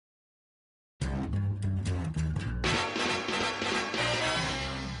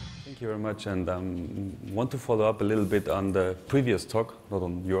Thank you very much, and want to follow up a little bit on the previous talk, not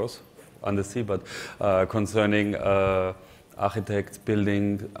on yours, on the sea, but concerning architects,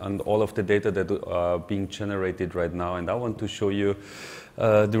 building, and all of the data that are being generated right now. And I want to show you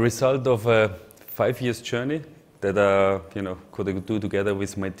the result of a 5 years journey that could do together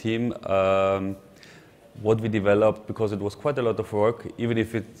with my team. What we developed, because it was quite a lot of work, even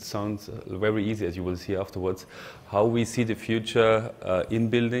if it sounds very easy, as you will see afterwards, how we see the future in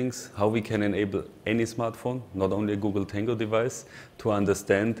buildings, how we can enable any smartphone, not only a Google Tango device, to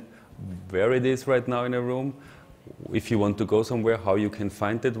understand where it is right now in a room, if you want to go somewhere, how you can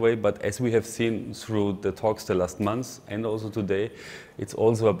find that way. But as we have seen through the talks the last months and also today, it's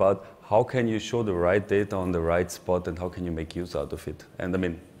also about how can you show the right data on the right spot and how can you make use out of it. And I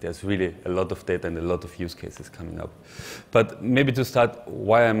mean, there's really a lot of data and a lot of use cases coming up. But maybe to start,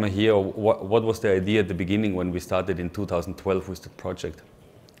 why I'm here, what was the idea at the beginning when we started in 2012 with the project?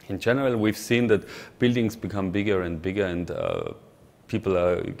 In general, we've seen that buildings become bigger and bigger, and people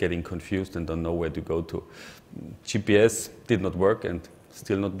are getting confused and don't know where to go to. GPS did not work and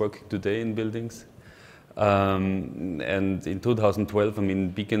still not working today in buildings. And in 2012, I mean,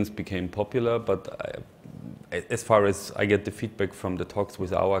 beacons became popular, but as far as I get the feedback from the talks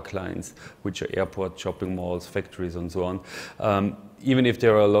with our clients, which are airports, shopping malls, factories, and so on, even if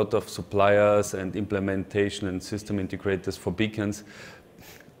there are a lot of suppliers and implementation and system integrators for beacons,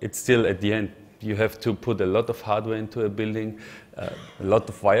 it's still at the end. You have to put a lot of hardware into a building, a lot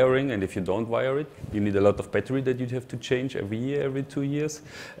of wiring, and if you don't wire it, you need a lot of battery that you'd have to change every year, every 2 years.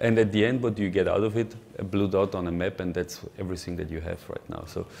 And at the end, what do you get out of it? A blue dot on a map, and that's everything that you have right now.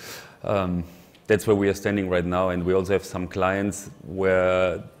 So that's where we are standing right now, and we also have some clients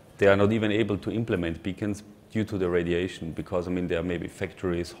where they are not even able to implement beacons due to the radiation, because I mean there are maybe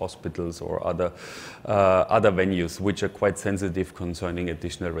factories, hospitals, or other venues which are quite sensitive concerning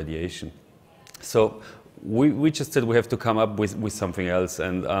additional radiation. So we just said we have to come up with something else,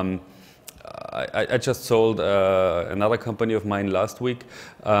 and I just sold another company of mine last week,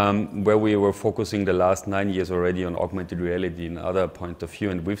 where we were focusing the last 9 years already on augmented reality and other point of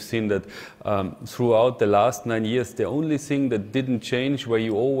view, and we've seen that throughout the last 9 years, the only thing that didn't change, where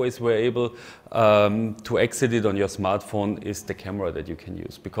you always were able to exit it on your smartphone, is the camera that you can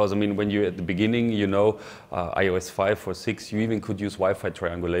use. Because I mean, when you at the beginning, iOS 5 or 6, you even could use Wi-Fi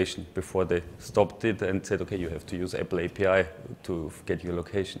triangulation before they stopped it and said, okay, you have to use Apple API to get your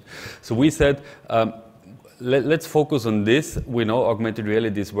location. So we said, let's focus on this. We know augmented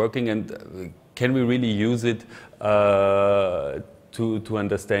reality is working, and can we really use it to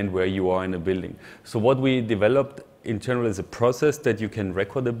understand where you are in a building? So what we developed in general is a process that you can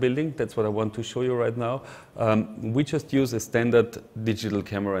record a building. That's what I want to show you right now. We just use a standard digital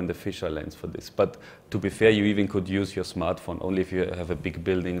camera and a fisheye lens for this. But to be fair, you even could use your smartphone, only if you have a big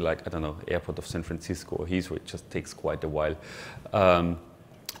building like, I don't know, Airport of San Francisco or Heathrow. It just takes quite a while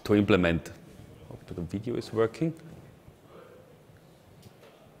to implement. Hope the video is working.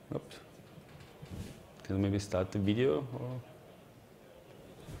 Oops. Can I maybe start the video? Or?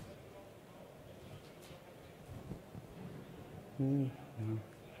 No,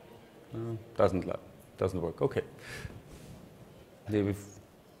 doesn't work. Okay.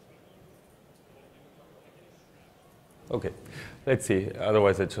 Okay, let's see.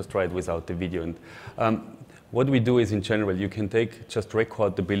 Otherwise, I just try it without the video. And what we do is, in general, you can just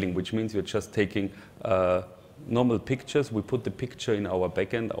record the building, which means you're just taking normal pictures. We put the picture in our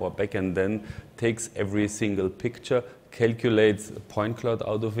backend. Our backend then takes every single picture, calculates a point cloud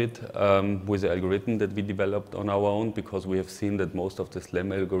out of it with the algorithm that we developed on our own, because we have seen that most of the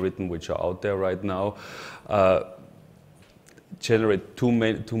SLAM algorithms which are out there right now generate too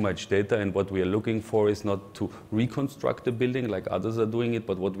much data, and what we are looking for is not to reconstruct the building like others are doing it,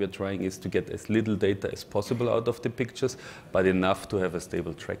 but what we are trying is to get as little data as possible out of the pictures, but enough to have a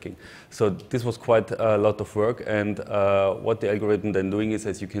stable tracking. So this was quite a lot of work, and what the algorithm then doing is,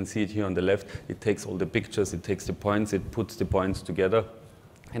 as you can see it here on the left, it takes all the pictures, it takes the points, it puts the points together,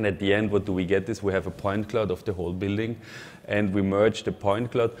 and at the end what do we get is we have a point cloud of the whole building, and we merge the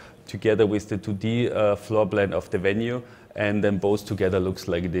point cloud together with the 2D floor plan of the venue, and then both together looks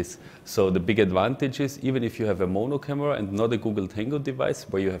like this. So the big advantage is, even if you have a mono camera and not a Google Tango device,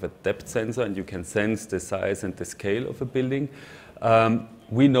 where you have a depth sensor and you can sense the size and the scale of a building,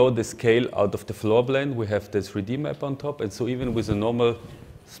 we know the scale out of the floor plan. We have the 3D map on top, and so even with a normal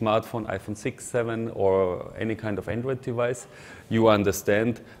smartphone, iPhone 6, 7, or any kind of Android device, you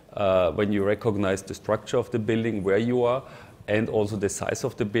understand when you recognize the structure of the building, where you are, and also the size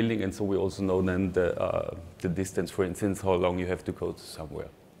of the building, and so we also know then the distance, for instance, how long you have to go to somewhere.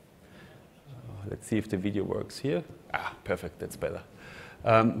 Let's see if the video works here. Ah, perfect, that's better.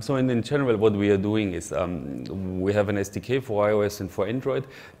 So in general, what we are doing is we have an SDK for iOS and for Android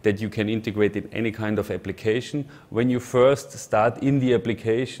that you can integrate in any kind of application. When you first start in the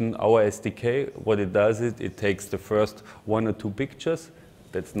application, our SDK, what it does is it takes the first 1 or 2 pictures.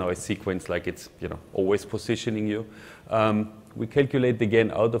 That's now a sequence like it's always positioning you. We calculate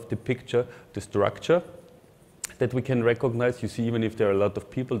again out of the picture the structure that we can recognize. You see, even if there are a lot of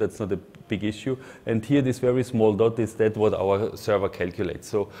people, that's not a big issue. And here, this very small dot is that what our server calculates.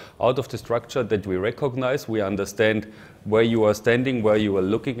 So out of the structure that we recognize, we understand where you are standing, where you are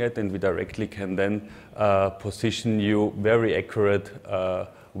looking at, and we directly can then position you very accurate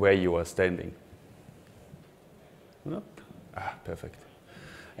where you are standing. Perfect.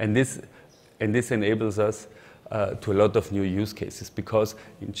 And this enables us to a lot of new use cases, because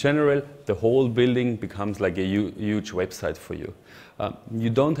in general the whole building becomes like a huge website for you. You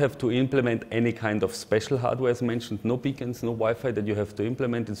don't have to implement any kind of special hardware, as mentioned, no beacons, no Wi-Fi that you have to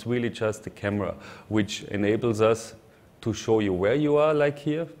implement. It's really just the camera, which enables us to show you where you are, like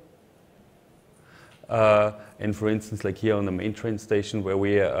here. And for instance, like here on the main train station where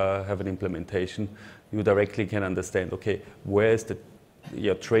we have an implementation, you directly can understand, okay, where is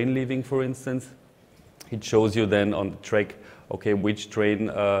your train leaving, for instance. It shows you then on the track, okay, which train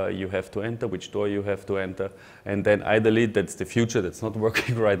you have to enter, which door you have to enter. And then ideally, that's the future, that's not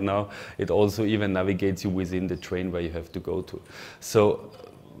working right now. It also even navigates you within the train where you have to go to. So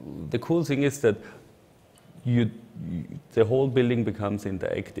the cool thing is that the whole building becomes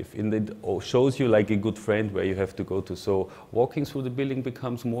interactive. And it shows you like a good friend where you have to go to. So walking through the building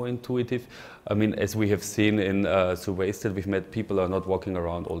becomes more intuitive. I mean, as we have seen in surveys that we've met, people are not walking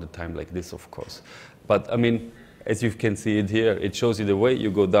around all the time like this, of course. But I mean, as you can see it here, it shows you the way.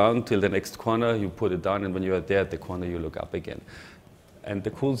 You go down till the next corner, you put it down, and when you are there at the corner, you look up again. And the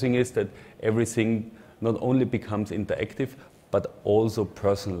cool thing is that everything not only becomes interactive, but also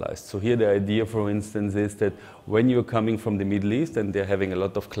personalized. So here the idea, for instance, is that when you're coming from the Middle East, and they're having a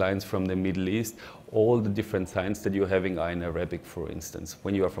lot of clients from the Middle East, all the different signs that you're having are in Arabic, for instance.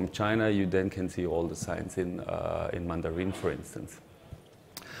 When you are from China, you then can see all the signs in Mandarin, for instance.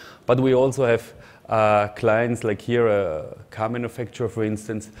 But we also have clients like here, a car manufacturer, for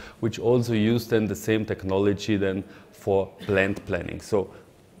instance, which also use then the same technology then for plant planning. So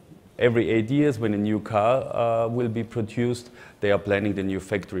every 8 years, when a new car will be produced, they are planning the new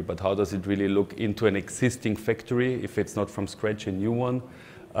factory. But how does it really look into an existing factory if it's not from scratch, a new one?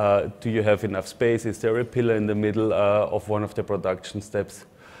 Do you have enough space? Is there a pillar in the middle of one of the production steps?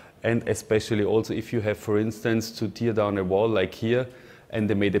 And especially also if you have, for instance, to tear down a wall like here, and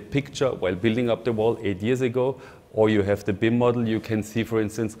they made a picture while building up the wall 8 years ago, or you have the BIM model, you can see, for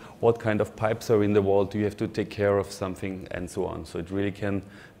instance, what kind of pipes are in the wall, do you have to take care of something, and so on. So it really can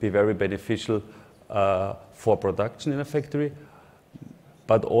be very beneficial for production in a factory,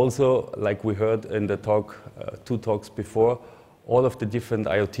 but also, like we heard in the talk, 2 talks before, all of the different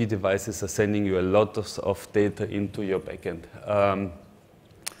IoT devices are sending you a lot of data into your backend.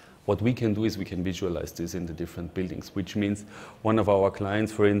 What we can do is we can visualize this in the different buildings, which means one of our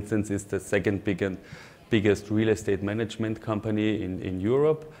clients, for instance, is the second biggest real estate management company in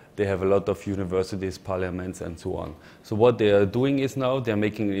Europe. They have a lot of universities, parliaments, and so on. So what they are doing is now they're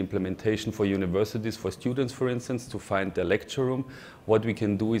making an implementation for universities, for students, for instance, to find their lecture room. What we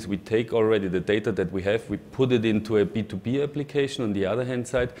can do is we take already the data that we have, we put it into a B2B application on the other hand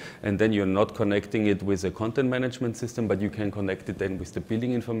side, and then you're not connecting it with a content management system, but you can connect it then with the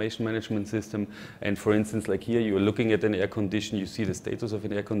building information management system. And for instance, like here, you're looking at an air condition, you see the status of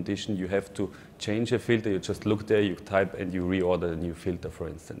an air condition, you have to change a filter, you just look there, you type, and you reorder a new filter, for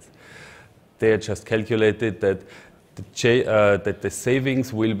instance. They just calculated that the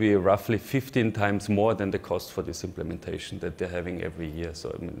savings will be roughly 15 times more than the cost for this implementation that they're having every year.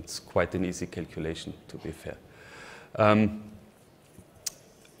 So I mean, it's quite an easy calculation, to be fair.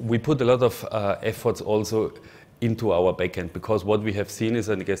 We put a lot of efforts also into our backend, because what we have seen is,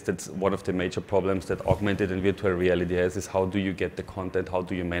 and I guess that's one of the major problems that augmented and virtual reality has, is how do you get the content, how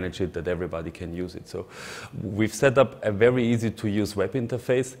do you manage it that everybody can use it. So we've set up a very easy to use web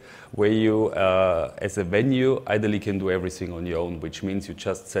interface where you, as a venue, ideally can do everything on your own, which means you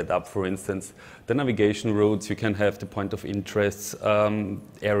just set up, for instance, the navigation routes, you can have the point of interests,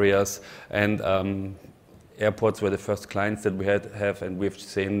 areas, and airports were the first clients that we have, and we've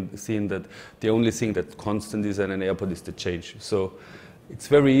seen that the only thing that's constant is at an airport is the change. So it's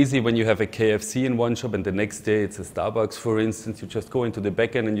very easy when you have a KFC in one shop and the next day it's a Starbucks, for instance. You just go into the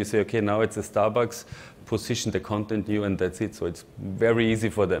backend and you say, okay, now it's a Starbucks, position the content new, and that's it. So it's very easy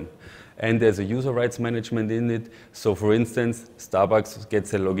for them. and there's a user rights management in it. So for instance, Starbucks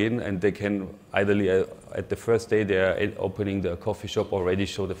gets a login and they can either at the first day they are opening the coffee shop already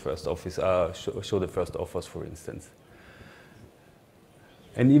show the first office, show the first offers, for instance.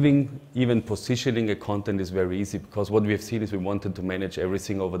 And even positioning a content is very easy, because what we have seen is we wanted to manage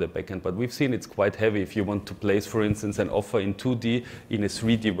everything over the backend, but we've seen it's quite heavy. If you want to place, for instance, an offer in 2D in a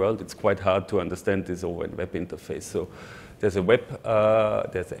 3D world, it's quite hard to understand this over a web interface. So there's a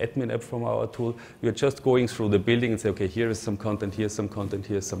there's an admin app from our tool. You're just going through the building and say, okay, here is some content, here's some content,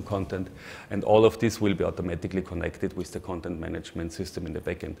 here's some content, and all of this will be automatically connected with the content management system in the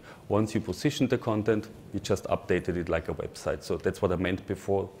backend. Once you position the content, you just updated it like a website. So that's what I meant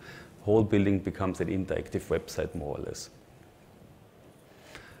before. Whole building becomes an interactive website, more or less.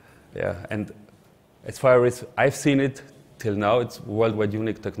 Yeah, and as far as I've seen it, till now, it's worldwide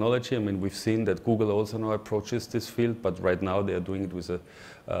unique technology. I mean, we've seen that Google also now approaches this field, but right now they are doing it with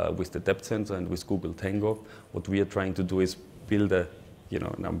the depth sensor and with Google Tango. What we are trying to do is build an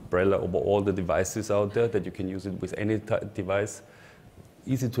umbrella over all the devices out there, that you can use it with any device.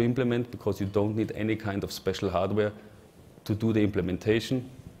 Easy to implement because you don't need any kind of special hardware to do the implementation.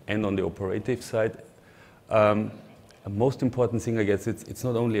 And on the operative side, a most important thing, I guess, it's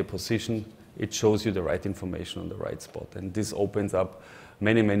not only a position, it shows you the right information on the right spot. And this opens up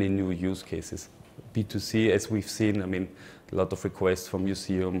many, many new use cases. B2C, as we've seen, I mean, a lot of requests from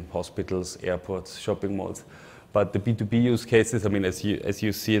museums, hospitals, airports, shopping malls. But the B2B use cases, I mean, as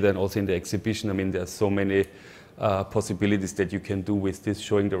you see then also in the exhibition, I mean, there's so many possibilities that you can do with this,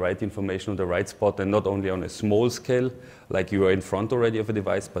 showing the right information on the right spot, and not only on a small scale, like you are in front already of a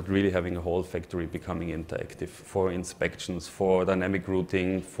device, but really having a whole factory becoming interactive for inspections, for dynamic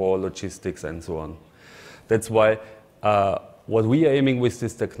routing, for logistics, and so on. That's why what we are aiming with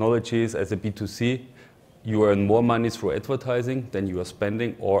these technologies as a B2C, you earn more money through advertising than you are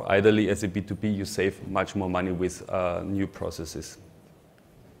spending, or ideally as a B2B, you save much more money with new processes.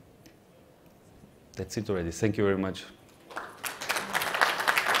 That's it already. Thank you very much.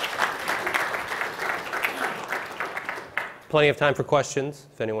 Plenty of time for questions,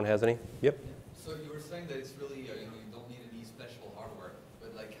 if anyone has any. Yep. So you were saying that it's really, you don't need any special hardware,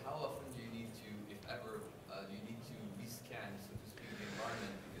 but like how often do you need to, if ever, do you need to rescan, so to speak, the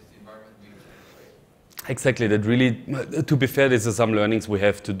environment, because the environment will change, right? Exactly. That really, to be fair, these are some learnings we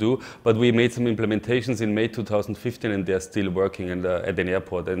have to do, but we made some implementations in May 2015 and they're still working at an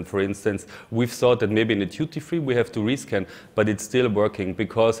airport. And for instance, we've thought that maybe in a duty-free we have to rescan, but it's still working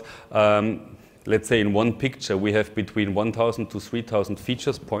because let's say in one picture we have between 1,000 to 3,000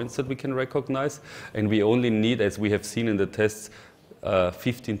 features points that we can recognize, and we only need, as we have seen in the tests,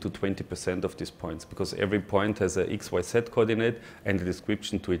 15 to 20% of these points, because every point has a X, Y, Z coordinate and a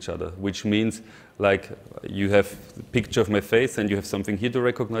description to each other, which means like you have a picture of my face and you have something here to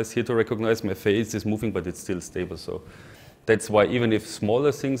recognize, my face is moving, but it's still stable. So that's why even if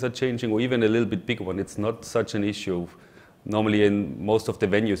smaller things are changing, or even a little bit bigger one, it's not such an issue. Normally in most of the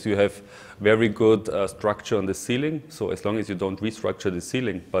venues you have very good structure on the ceiling, so as long as you don't restructure the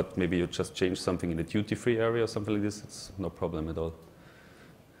ceiling, but maybe you just change something in the duty-free area or something like this, it's no problem at all.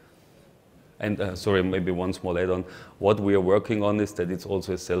 And sorry, maybe one small add-on. What we are working on is that it's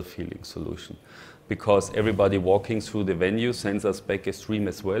also a self-healing solution, because everybody walking through the venue sends us back a stream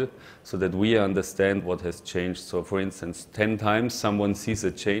as well, so that we understand what has changed. So for instance, 10 times someone sees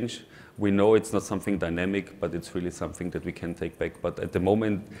a change, we know it's not something dynamic, but it's really something that we can take back. But at the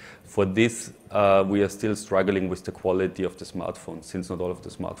moment, for this, we are still struggling with the quality of the smartphones, since not all of the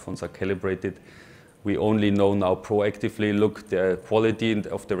smartphones are calibrated. We only know now proactively, look, the quality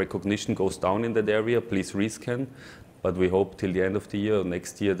of the recognition goes down in that area, please rescan. But we hope till the end of the year or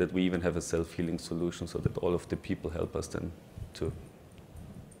next year that we even have a self-healing solution, so that all of the people help us then to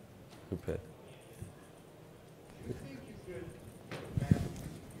repair.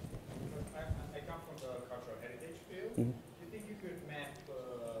 Do you think you could map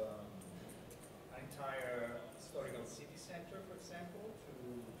an entire historical city center, for example, to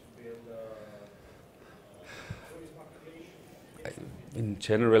build tourism population? In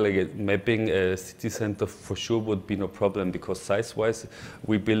general, mapping a city center for sure would be no problem, because size-wise,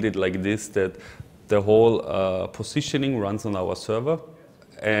 we build it like this, that the whole positioning runs on our server,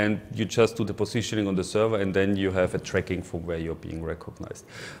 and you just do the positioning on the server, and then you have a tracking from where you're being recognized.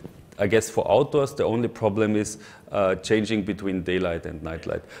 I guess for outdoors, the only problem is changing between daylight and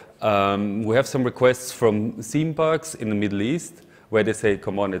nightlight. We have some requests from theme parks in the Middle East where they say,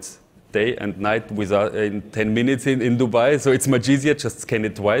 come on, it's day and night without, in 10 minutes in Dubai, so it's much easier, just scan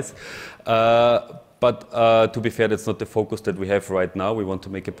it twice. But to be fair, that's not the focus that we have right now. We want to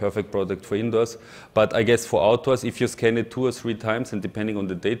make a perfect product for indoors. But I guess for outdoors, if you scan it 2 or 3 times, and depending on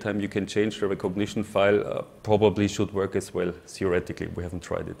the daytime, you can change the recognition file, probably should work as well, theoretically. We haven't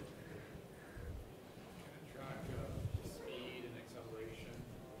tried it.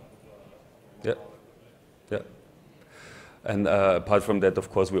 Yeah. Yeah. And apart from that, of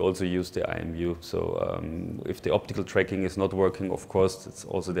course, we also use the IMU. So if the optical tracking is not working, of course, it's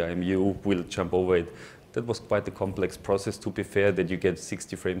also the IMU will jump over it. That was quite a complex process, to be fair, that you get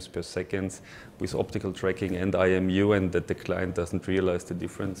 60 frames per second with optical tracking and IMU, and that the client doesn't realize the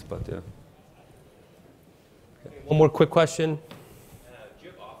difference, but yeah. One more quick question. Do you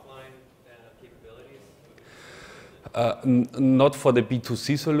have offline capabilities? Not for the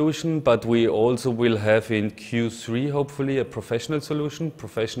B2C solution, but we also will have in Q3, hopefully, a professional solution.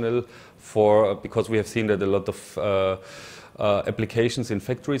 Professional for, because we have seen that a lot of applications in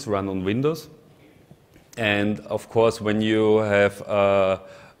factories run on Windows. And of course, when you have,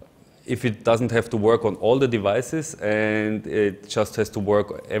 if it doesn't have to work on all the devices and it just has to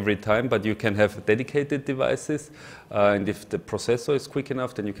work every time, but you can have dedicated devices. And if the processor is quick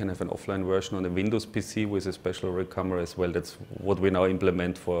enough, then you can have an offline version on a Windows PC with a special rig camera as well. That's what we now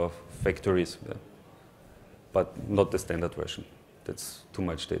implement for factories, yeah. But not the standard version. That's too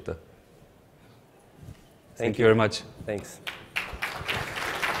much data. Thank you very much. Thanks.